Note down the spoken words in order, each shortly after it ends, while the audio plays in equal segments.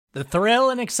The thrill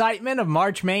and excitement of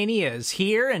March Mania is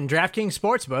here, and DraftKings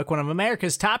Sportsbook, one of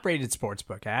America's top-rated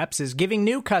sportsbook apps, is giving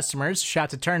new customers a shot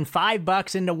to turn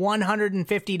 $5 into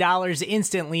 $150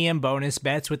 instantly in bonus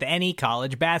bets with any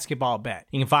college basketball bet.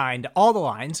 You can find all the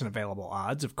lines and available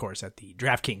odds, of course, at the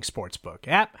DraftKings Sportsbook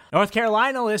app. North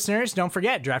Carolina listeners, don't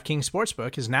forget, DraftKings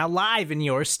Sportsbook is now live in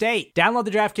your state. Download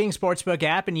the DraftKings Sportsbook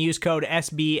app and use code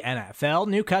SBNFL.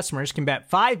 New customers can bet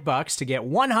 $5 to get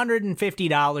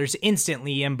 $150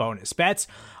 instantly in bonus bets,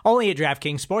 only at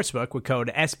DraftKings Sportsbook with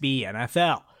code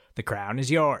SBNFL. The crown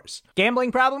is yours.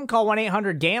 Gambling problem? Call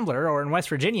 1-800-GAMBLER, or in West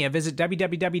Virginia, visit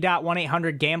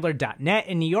www.1800gambler.net.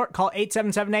 In New York, call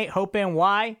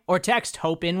 877-8-HOPE-NY or text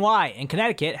HOPE-NY. In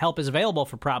Connecticut, help is available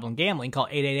for problem gambling. Call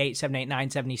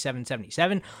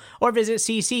 888-789-7777 or visit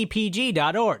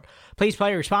ccpg.org. Please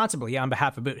play responsibly on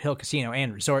behalf of Boot Hill Casino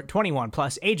and Resort. 21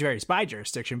 plus, age varies by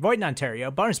jurisdiction. Void in Ontario.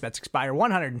 Bonus bets expire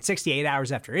 168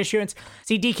 hours after issuance.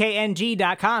 See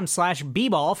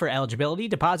dkng.com/bball for eligibility,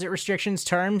 deposit restrictions,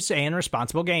 terms, and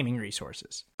responsible gaming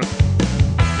resources.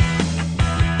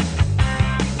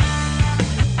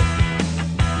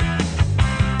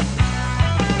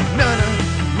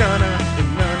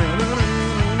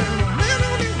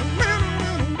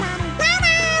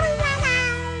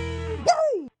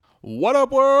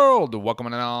 Whaddup World! Welcome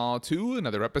on all to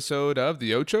another episode of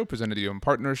the Ocho, presented to you in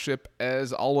partnership,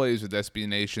 as always, with SB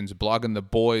Nation's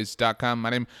bloggingtheboys.com.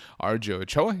 My name is RJ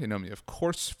Ochoa. You know me, of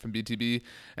course, from BTB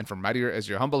and from right here as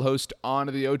your humble host on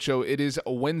the Ocho. It is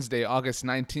Wednesday, August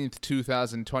 19th,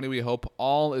 2020. We hope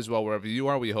all is well wherever you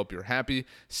are. We hope you're happy,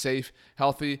 safe,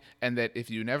 healthy, and that if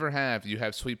you never have, you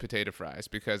have sweet potato fries,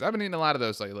 because I've been eating a lot of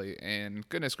those lately, and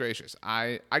goodness gracious,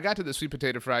 I got to the sweet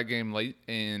potato fry game late,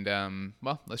 and,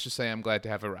 well, let's just say I'm glad to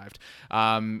have arrived.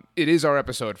 It is our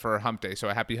episode for Hump Day, so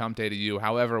a happy Hump Day to you.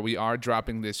 However, we are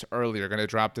dropping this earlier. Going to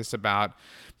drop this about,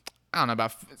 I don't know,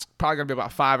 it's probably going to be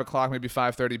about 5 o'clock, maybe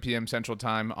 5:30 p.m. Central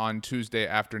Time on Tuesday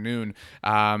afternoon,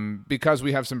 because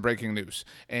we have some breaking news.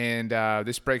 And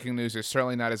this breaking news is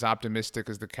certainly not as optimistic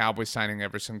as the Cowboys signing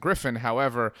Everson Griffin.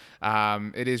 However,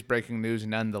 it is breaking news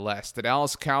nonetheless. The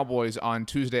Dallas Cowboys, on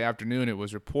Tuesday afternoon, it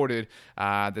was reported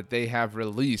that they have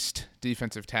released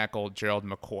defensive tackle Gerald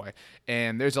McCoy.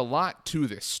 And there's a lot to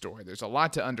this story. There's a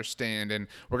lot to understand, and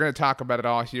we're going to talk about it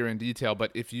all here in detail. But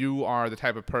if you are the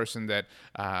type of person that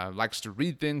likes to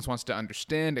read things, wants to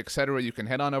understand, etc., you can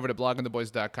head on over to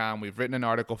bloggingtheboys.com. We've written an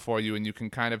article for you, and you can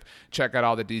kind of check out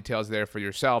all the details there for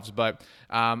yourselves. But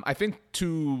I think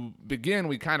to begin,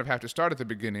 we kind of have to start at the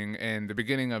beginning, and the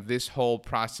beginning of this whole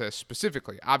process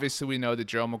specifically. Obviously, we know that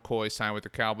Gerald McCoy signed with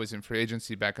the Cowboys in free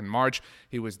agency back in March.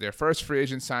 He was their first free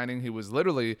agent signing. He was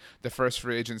literally the first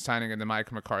free agent signing in the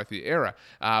Mike McCarthy era.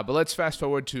 But let's fast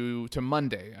forward to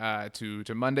Monday, to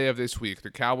Monday of this week.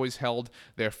 The Cowboys held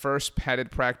their first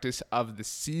padded practice of the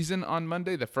season on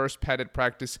Monday, the first padded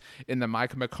practice in the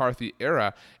Mike McCarthy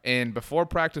era. And before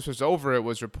practice was over, it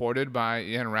was reported by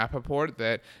Ian Rappaport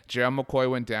that Gerald McCoy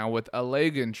went down with a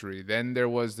leg injury. Then there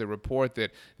was the report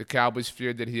that the Cowboys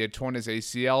feared that he had torn his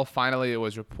ACL. Finally, it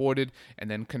was reported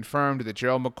and then confirmed that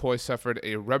Gerald McCoy suffered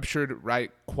a ruptured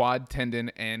right quad tendon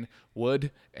and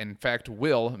would, in fact,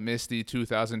 will miss the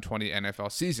 2020 NFL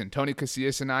season. Tony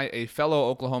Casillas and I, a fellow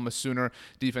Oklahoma Sooner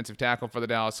defensive tackle for the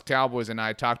Dallas Cowboys, and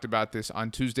I talked about this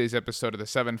on Tuesday's episode of the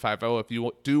 750. If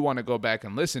you do want to go back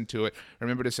and listen to it,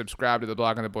 remember to subscribe to the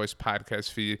Blogging the Boys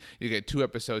podcast feed. You get 2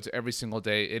 episodes every single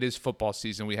day. It is football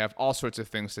season. We have all sorts of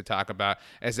things to talk about,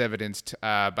 as evidenced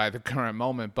by the current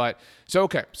moment. So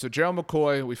Gerald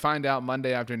McCoy, we find out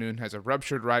Monday afternoon, has a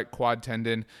ruptured right quad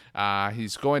tendon.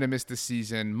 He's going to miss the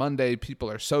season. Monday, people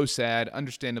are so sad,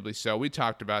 understandably so. We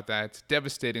talked about that. It's a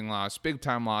devastating loss,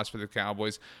 big-time loss for the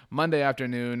Cowboys. Monday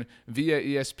afternoon, via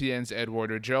ESPN's Ed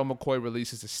Werder, Gerald McCoy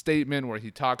releases a statement where he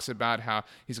talks about how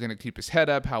he's going to keep his head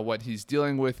up, how what he's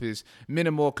dealing with is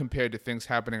minimal compared to things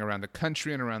happening around the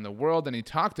country and around the world. And he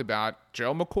talked about,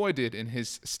 Gerald McCoy did in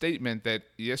his statement that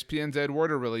ESPN's Ed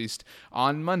Werder released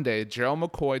on Monday, Gerald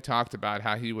McCoy talked about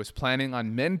how he was planning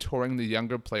on mentoring the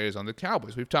younger players on the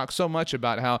Cowboys. We've talked so much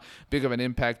about how big of an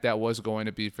impact that was going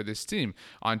to be for this team.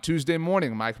 On Tuesday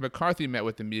morning, Mike McCarthy met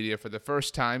with the media for the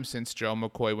first time since Gerald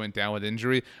McCoy went down with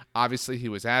injury. Obviously, he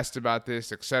was asked about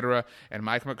this, etc., and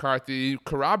Mike McCarthy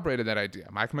corroborated that idea.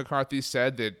 Mike McCarthy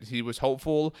said that he was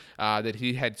hopeful, that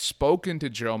he had spoken to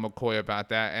Gerald McCoy about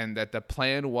that, and that the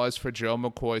plan was for Gerald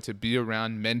McCoy to be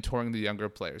around mentoring the younger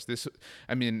players. This,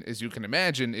 I mean, as you can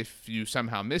imagine, if you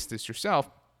somehow missed this yourself,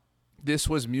 This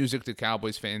was music to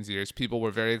Cowboys fans' ears. People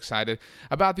were very excited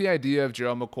about the idea of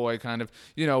Gerald McCoy kind of,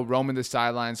 roaming the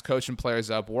sidelines, coaching players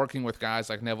up, working with guys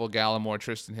like Neville Gallimore,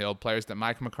 Tristan Hill, players that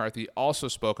Mike McCarthy also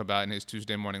spoke about in his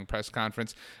Tuesday morning press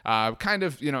conference.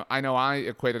 I know I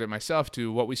equated it myself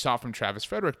to what we saw from Travis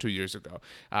Frederick 2 years ago.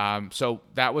 So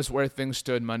that was where things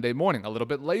stood Monday morning. A little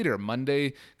bit later,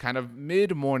 Monday kind of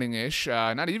mid-morning-ish,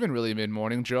 not even really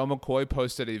mid-morning, Gerald McCoy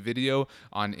posted a video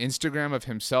on Instagram of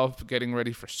himself getting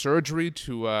ready for surgery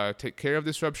to take care of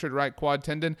this ruptured right quad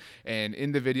tendon. And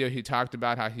in the video, he talked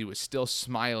about how he was still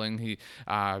smiling. He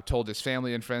told his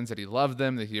family and friends that he loved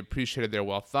them, that he appreciated their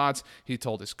well thoughts. He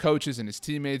told his coaches and his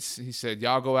teammates, he said,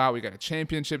 y'all go out, we got a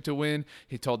championship to win.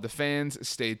 He told the fans,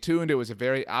 stay tuned. It was a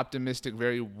very optimistic,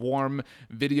 very warm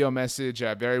video message,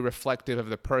 very reflective of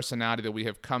the personality that we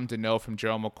have come to know from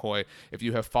Gerald McCoy if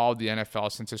you have followed the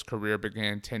NFL since his career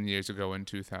began 10 years ago in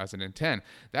 2010.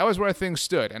 That was where things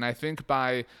stood. And I think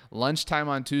by lunchtime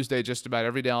on Tuesday, just about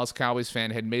every Dallas Cowboys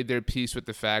fan had made their peace with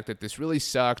the fact that this really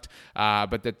sucked,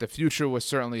 but that the future was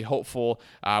certainly hopeful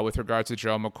with regards to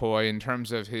Gerald McCoy in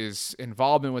terms of his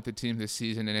involvement with the team this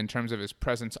season and in terms of his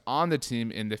presence on the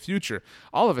team in the future.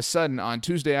 All of a sudden, on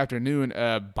Tuesday afternoon,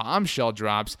 a bombshell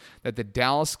drops that the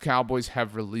Dallas Cowboys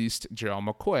have released Gerald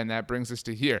McCoy, and that brings us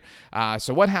to here.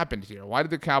 So what happened here? Why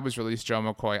did the Cowboys release Gerald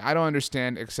McCoy? I don't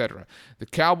understand, etc. The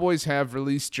Cowboys have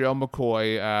released Gerald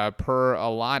McCoy per a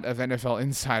lot of NFL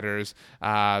insiders.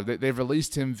 They've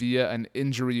released him via an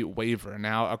injury waiver.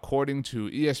 Now, according to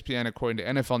ESPN, according to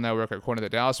NFL Network, according to the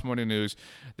Dallas Morning News,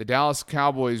 the Dallas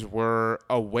Cowboys were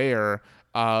aware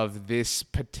of this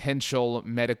potential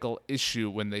medical issue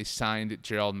when they signed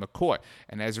Gerald McCoy.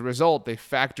 And as a result, they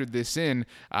factored this in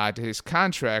to his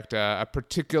contract, a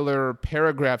particular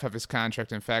paragraph of his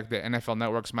contract, in fact, the NFL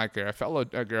Network's Mike Garafolo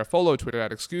tweeted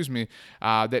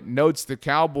out, that notes the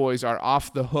Cowboys are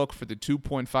off the hook for the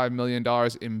 $2.5 million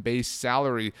in base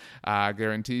salary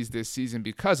guarantees this season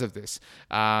because of this.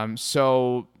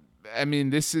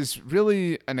 This is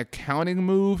really an accounting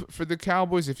move for the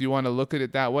Cowboys, if you want to look at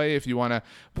it that way. If you want to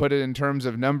put it in terms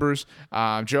of numbers,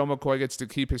 Gerald McCoy gets to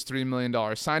keep his $3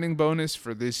 million signing bonus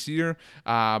for this year,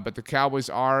 but the Cowboys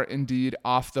are indeed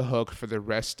off the hook for the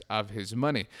rest of his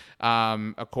money.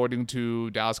 According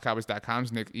to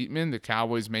DallasCowboys.com's Nick Eatman, the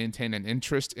Cowboys maintain an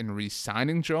interest in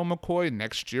re-signing Gerald McCoy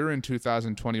next year in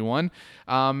 2021.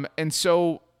 And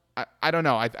so I don't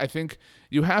know. I think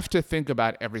you have to think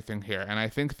about everything here. And I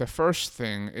think the first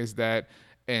thing is that,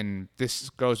 and this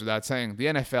goes without saying, the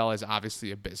NFL is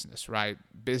obviously a business, right?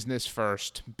 Business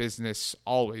first, business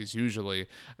always, usually.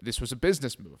 This was a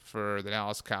business move for the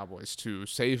Dallas Cowboys to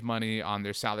save money on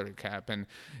their salary cap. And,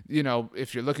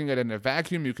 if you're looking at it in a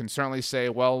vacuum, you can certainly say,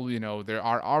 well, there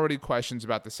are already questions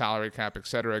about the salary cap, et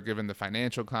cetera, given the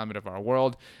financial climate of our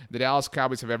world. The Dallas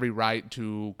Cowboys have every right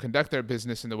to conduct their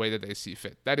business in the way that they see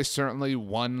fit. That is certainly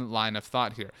one line of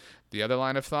thought here. The other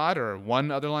line of thought, or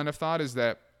one other line of thought, is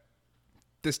that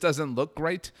this doesn't look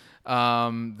great,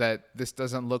 that this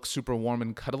doesn't look super warm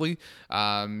and cuddly.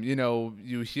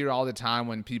 You hear all the time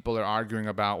when people are arguing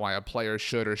about why a player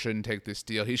should or shouldn't take this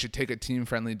deal. He should take a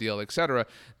team-friendly deal, etc.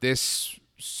 This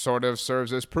sort of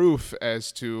serves as proof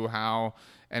as to how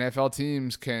NFL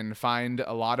teams can find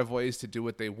a lot of ways to do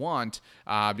what they want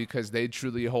because they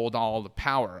truly hold all the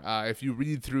power. If you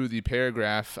read through the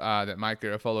paragraph that Mike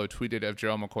Garafolo tweeted of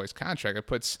Gerald McCoy's contract, it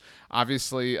puts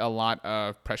obviously a lot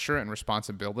of pressure and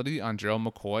responsibility on Gerald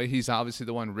McCoy. He's obviously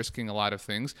the one risking a lot of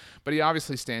things, but he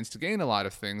obviously stands to gain a lot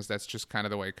of things. That's just kind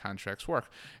of the way contracts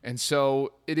work. And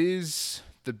so it is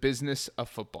the business of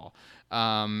football.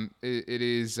 It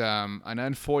is an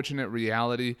unfortunate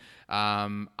reality.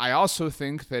 I also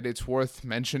think that it's worth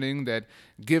mentioning that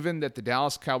given that the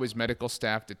Dallas Cowboys medical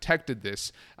staff detected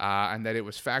this and that it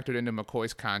was factored into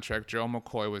McCoy's contract, Gerald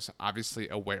McCoy was obviously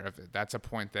aware of it. That's a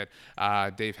point that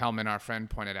Dave Hellman, our friend,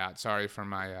 pointed out. Sorry for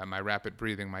my rapid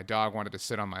breathing. My dog wanted to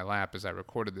sit on my lap as I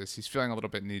recorded this. He's feeling a little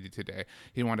bit needy today.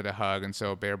 He wanted a hug, and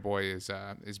so Bear Boy is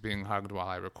being hugged while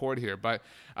I record here. But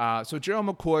so Gerald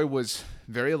McCoy was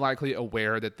very likely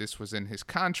aware that this was in his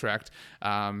contract.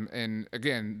 And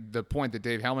again, the point that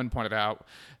Dave Hellman pointed out,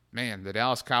 man, the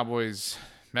Dallas Cowboys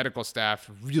medical staff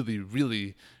really,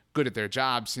 really good at their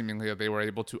job. Seemingly they were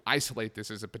able to isolate this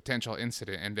as a potential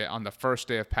incident, and that on the first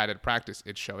day of padded practice,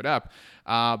 it showed up.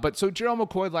 But so Gerald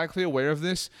McCoy likely aware of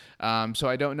this. So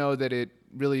I don't know that it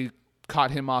really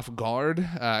caught him off guard.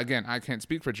 Again, I can't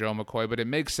speak for Gerald McCoy, but it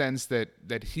makes sense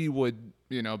that he would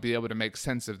be able to make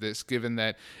sense of this, given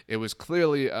that it was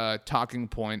clearly a talking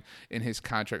point in his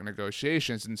contract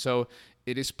negotiations. And so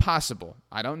it is possible,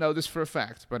 I don't know this for a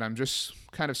fact, but I'm just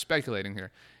kind of speculating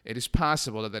here. It is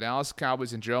possible that the Dallas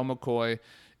Cowboys and Gerald McCoy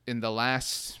in the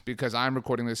last, because I'm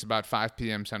recording this about 5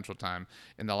 p.m. Central Time,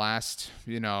 in the last,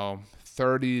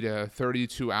 30 to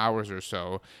 32 hours or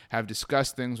so, have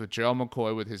discussed things with Gerald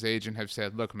McCoy, with his agent, have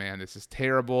said, look, man, this is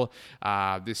terrible.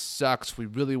 This sucks. We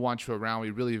really want you around.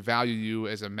 We really value you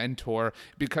as a mentor.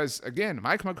 Because, again,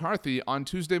 Mike McCarthy on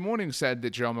Tuesday morning said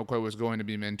that Gerald McCoy was going to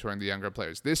be mentoring the younger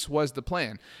players. This was the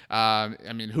plan.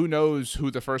 Who knows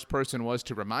who the first person was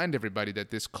to remind everybody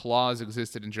that this clause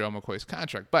existed in Gerald McCoy's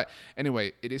contract. But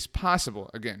anyway, it is possible,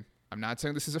 again, I'm not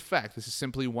saying this is a fact. This is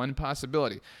simply one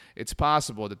possibility. It's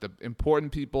possible that the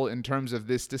important people in terms of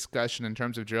this discussion, in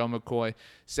terms of Gerald McCoy,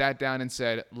 sat down and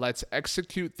said, let's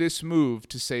execute this move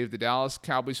to save the Dallas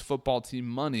Cowboys football team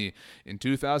money in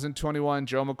 2021.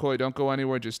 Gerald McCoy, don't go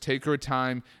anywhere. Just take your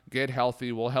time. Get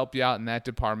healthy. We'll help you out in that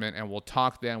department, and we'll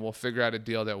talk then. We'll figure out a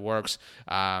deal that works.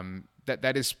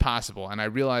 That is possible, and I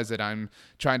realize that I'm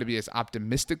trying to be as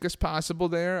optimistic as possible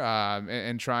there,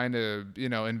 and trying to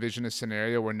envision a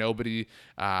scenario where nobody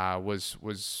was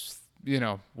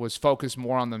focused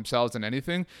more on themselves than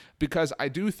anything, because I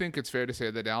do think it's fair to say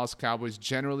that the Dallas Cowboys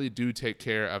generally do take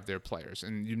care of their players,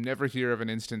 and you never hear of an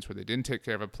instance where they didn't take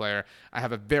care of a player. I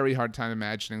have a very hard time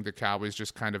imagining the Cowboys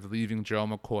just kind of leaving Gerald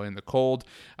McCoy in the cold,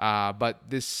 but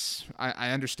this,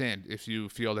 I understand if you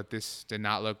feel that this did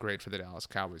not look great for the Dallas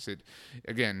Cowboys. It,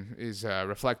 again, is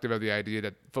reflective of the idea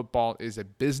that football is a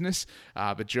business,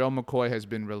 but Gerald McCoy has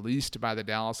been released by the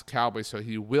Dallas Cowboys, so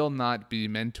he will not be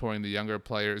mentoring the younger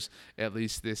players at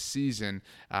least this season.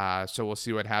 So we'll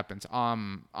see what happens.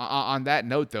 On that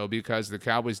note, though, because the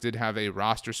Cowboys did have a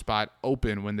roster spot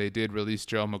open when they did release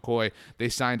Gerald McCoy, they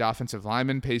signed offensive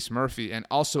lineman Pace Murphy, and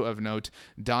also of note,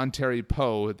 Dontari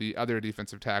Poe, the other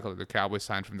defensive tackle that the Cowboys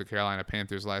signed from the Carolina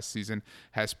Panthers last season,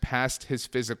 has passed his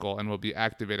physical and will be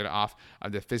activated off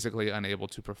of the physically unable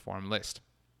to perform list.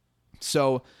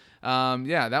 So,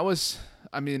 that was,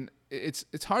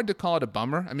 it's hard to call it a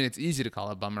bummer. It's easy to call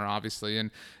it a bummer, obviously. And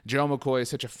Gerald McCoy is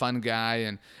such a fun guy.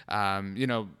 And,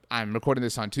 I'm recording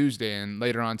this on Tuesday, and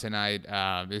later on tonight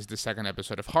is the second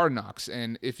episode of Hard Knocks.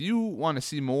 And if you want to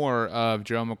see more of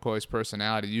Gerald McCoy's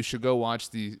personality, you should go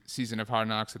watch the season of Hard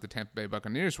Knocks that the Tampa Bay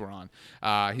Buccaneers were on.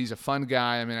 He's a fun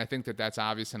guy. I think that that's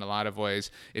obvious in a lot of ways.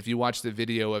 If you watch the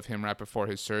video of him right before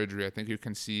his surgery, I think you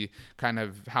can see kind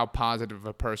of how positive of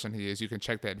a person he is. You can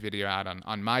check that video out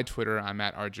on my Twitter. I'm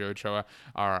at Ocho, or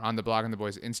on the Blogging the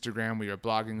Boys Instagram. We are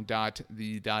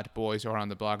blogging.the.boys, or on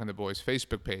the Blogging the Boys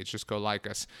Facebook page. Just go like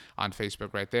us on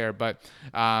Facebook right there. But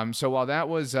so while that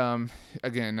was,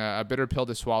 again, a bitter pill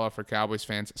to swallow for Cowboys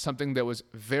fans, something that was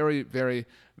very, very,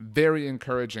 very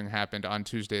encouraging happened on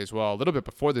Tuesday as well, a little bit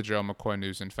before the Gerald McCoy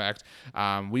news, in fact.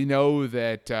 We know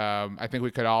that I think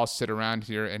we could all sit around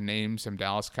here and name some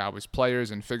Dallas Cowboys players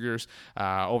and figures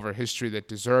over history that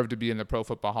deserve to be in the Pro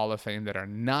Football Hall of Fame that are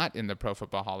not in the Pro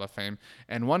Football Hall of Fame,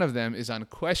 and one of them is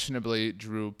unquestionably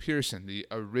Drew Pearson, the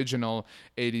original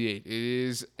 88. It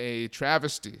is a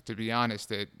travesty, to be honest,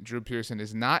 that Drew Pearson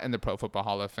is not in the Pro Football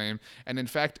Hall of Fame, and in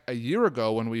fact, a year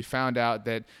ago when we found out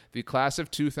that the class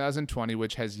of 2020,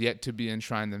 which has yet to be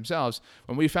enshrined themselves,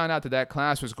 when we found out that that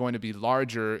class was going to be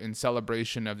larger in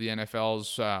celebration of the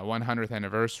NFL's 100th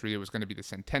anniversary, it was going to be the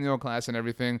centennial class and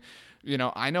everything,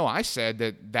 I know I said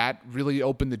that really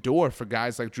opened the door for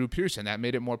guys like Drew Pearson. That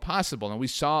made it more possible. And we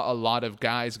saw a lot of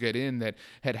guys get in that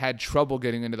had trouble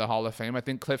getting into the Hall of Fame. I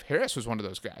think Cliff Harris was one of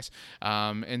those guys.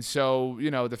 And so,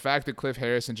 the fact that Cliff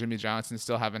Harris and Jimmy Johnson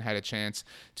still haven't had a chance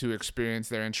to experience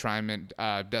their enshrinement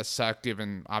does suck,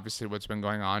 given obviously what's been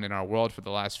going on in our world for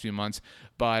the last few months.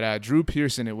 But Drew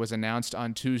Pearson, it was announced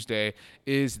on Tuesday,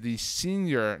 is the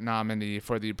senior nominee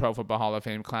for the Pro Football Hall of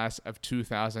Fame class of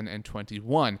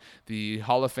 2021. The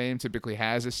Hall of Fame typically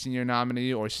has a senior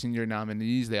nominee or senior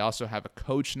nominees. They also have a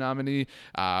coach nominee.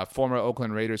 Former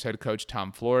Oakland Raiders head coach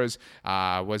Tom Flores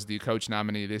was the coach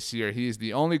nominee this year. He is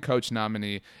the only coach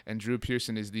nominee, and Drew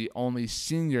Pearson is the only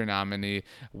senior nominee.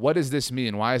 What does this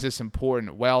mean? Why is this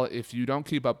important? Well, if you don't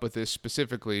keep up with this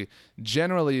specifically,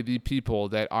 generally the people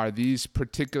that are these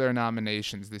particular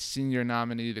nominations, the senior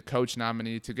nominee, the coach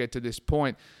nominee, to get to this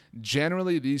point,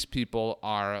 generally these people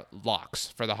are locks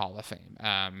for the Hall of Fame.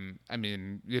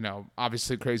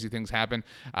 Obviously crazy things happen,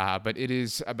 but it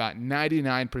is about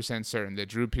 99% certain that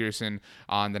Drew Pearson,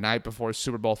 on the night before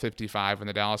Super Bowl 55, when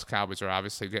the Dallas Cowboys are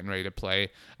obviously getting ready to play,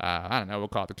 we'll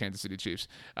call it the Kansas City Chiefs,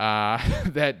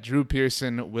 that Drew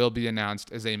Pearson will be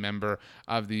announced as a member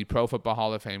of the Pro Football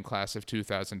Hall of Fame class of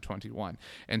 2021.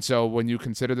 And so when you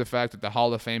consider the fact that the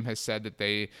Hall of Fame has said that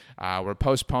they were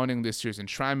postponing this year's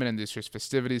enshrinement and this year's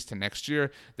festivities to next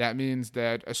year. That means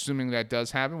that, assuming that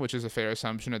does happen, which is a fair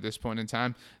assumption at this point in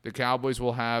time, the Cowboys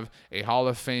will have a Hall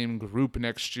of Fame group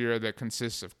next year that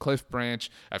consists of Cliff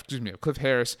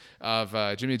Harris,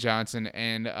 of Jimmy Johnson,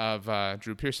 and of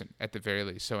Drew Pearson at the very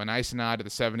least. So a nice nod to the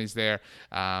 70s there,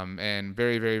 and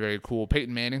very, very, very cool.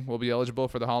 Peyton Manning will be eligible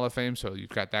for the Hall of Fame, so you've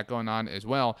got that going on as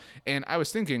well. And I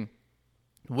was thinking,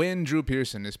 when Drew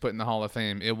Pearson is put in the Hall of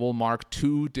Fame, it will mark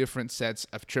 2 different sets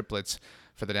of triplets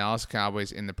for the Dallas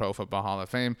Cowboys in the Pro Football Hall of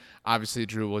Fame. Obviously,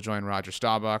 Drew will join Roger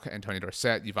Staubach and Tony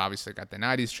Dorsett. You've obviously got the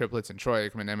 90s triplets and Troy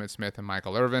Aikman, Emmitt Smith, and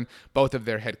Michael Irvin, both of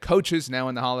their head coaches now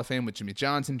in the Hall of Fame, with Jimmy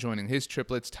Johnson joining his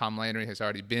triplets. Tom Landry has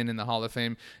already been in the Hall of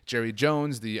Fame. Jerry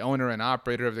Jones, the owner and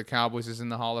operator of the Cowboys, is in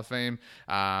the Hall of Fame.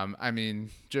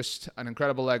 Just an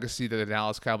incredible legacy that the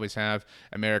Dallas Cowboys have,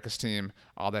 America's team,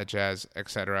 all that jazz, et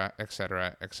cetera, et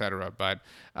cetera, et cetera. But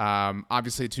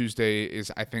obviously Tuesday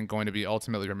is, I think, going to be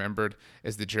ultimately remembered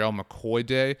as the Gerald McCoy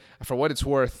Day. For what it's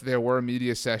worth, there were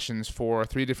media sessions for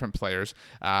 3 different players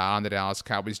on the Dallas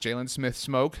Cowboys. Jalen Smith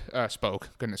spoke.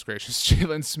 Goodness gracious.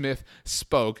 Jalen Smith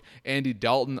spoke. Andy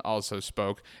Dalton also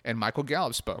spoke. And Michael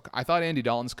Gallup spoke. I thought Andy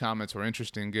Dalton's comments were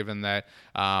interesting, given that,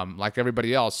 like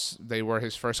everybody else, they were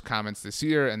his first comments this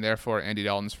year, and therefore Andy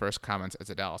Dalton's first comments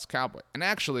as a Dallas Cowboy. And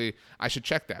actually, I should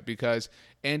check that, because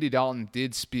Andy Dalton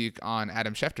did speak on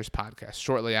Adam Schefter's podcast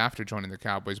shortly after joining the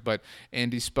Cowboys, but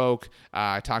Andy spoke,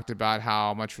 talked about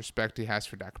how much respect he has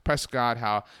for Dak Prescott,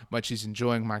 how much he's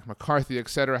enjoying Mike McCarthy,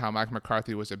 etc., how Mike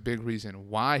McCarthy was a big reason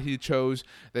why he chose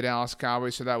the Dallas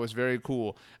Cowboys, so that was very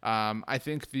cool. I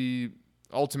think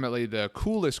ultimately, the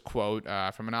coolest quote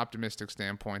from an optimistic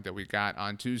standpoint that we got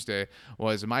on Tuesday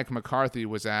was Mike McCarthy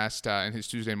was asked in his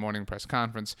Tuesday morning press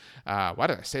conference. Why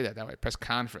did I say that way? Press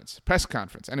conference.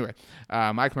 Anyway,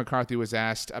 Mike McCarthy was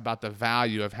asked about the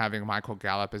value of having Michael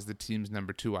Gallup as the team's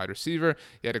number 2 wide receiver.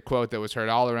 He had a quote that was heard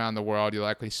all around the world. You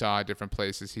likely saw at different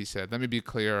places. He said, "Let me be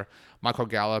clear. Michael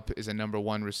Gallup is a number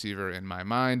 1 receiver in my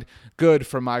mind." Good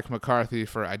for Mike McCarthy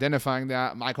for identifying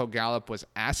that. Michael Gallup was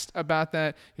asked about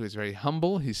that. He was very humble.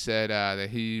 He said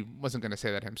that he wasn't going to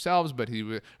say that himself, but that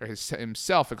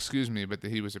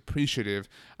he was appreciative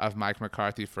of Mike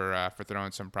McCarthy for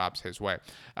throwing some props his way.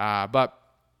 But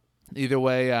either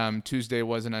way, Tuesday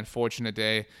was an unfortunate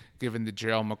day, given the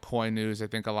Gerald McCoy news. I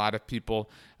think a lot of people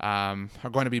are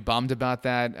going to be bummed about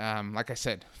that. Like I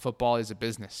said, football is a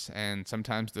business, and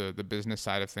sometimes the business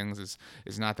side of things is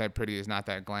not that pretty, is not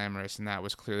that glamorous, and that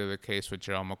was clearly the case with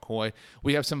Gerald McCoy.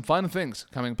 We have some fun things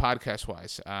coming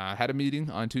podcast-wise. Had a meeting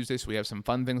on Tuesday, so we have some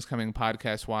fun things coming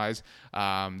podcast-wise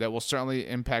that will certainly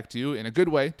impact you in a good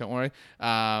way, don't worry,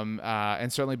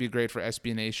 and certainly be great for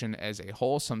SB Nation as a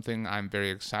whole, something I'm very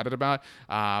excited about.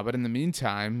 But in the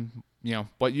meantime,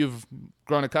 what you've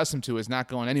grown accustomed to is not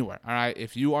going anywhere, all right?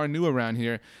 If you are new around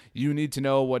here, you need to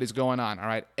know what is going on, all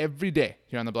right? Every day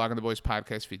here on the Blogging the Boys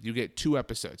podcast feed, you get 2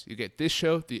 episodes. You get this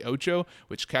show, the Ocho,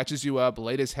 which catches you up,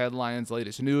 latest headlines,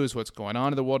 latest news, what's going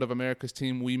on in the world of America's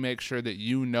team. We make sure that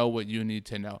you know what you need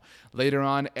to know. Later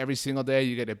on, every single day,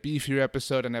 you get a beefier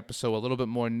episode, an episode, a little bit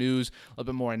more news, a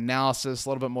little bit more analysis, a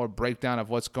little bit more breakdown of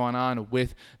what's going on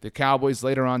with the Cowboys.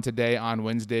 Later on today, on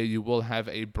Wednesday, you will have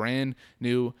a brand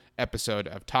new episode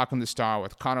of Talking the Star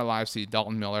with Connor Livesey,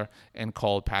 Dalton Miller, and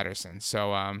Cole Patterson.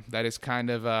 So that is kind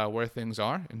of where things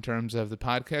are in terms of the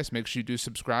podcast. Make sure you do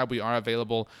subscribe. We are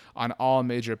available on all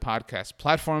major podcast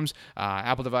platforms,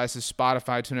 Apple devices,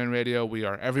 Spotify, TuneIn Radio. We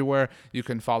are everywhere. You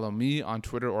can follow me on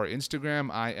Twitter or Instagram.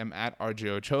 I am at RJ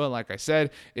Ochoa. Like I said,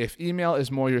 if email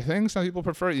is more your thing, some people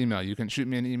prefer email. You can shoot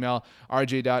me an email,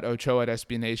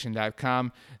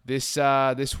 rj.ochoa@sbnation.com.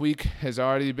 This week has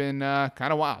already been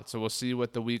kind of wild, so we'll see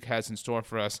what the week has in store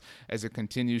for us as it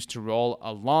continues to roll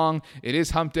along. It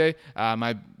is hump day.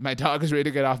 My dog is ready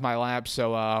to get off my lap,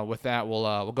 so with that,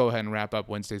 we'll go ahead and wrap up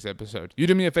Wednesday's episode. You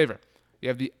do me a favor. You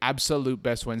have the absolute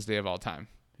best Wednesday of all time.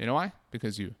 You know why?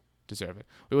 Because you deserve it.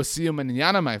 We will see you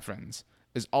mañana, my friends.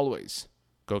 As always,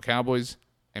 go Cowboys,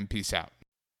 and peace out.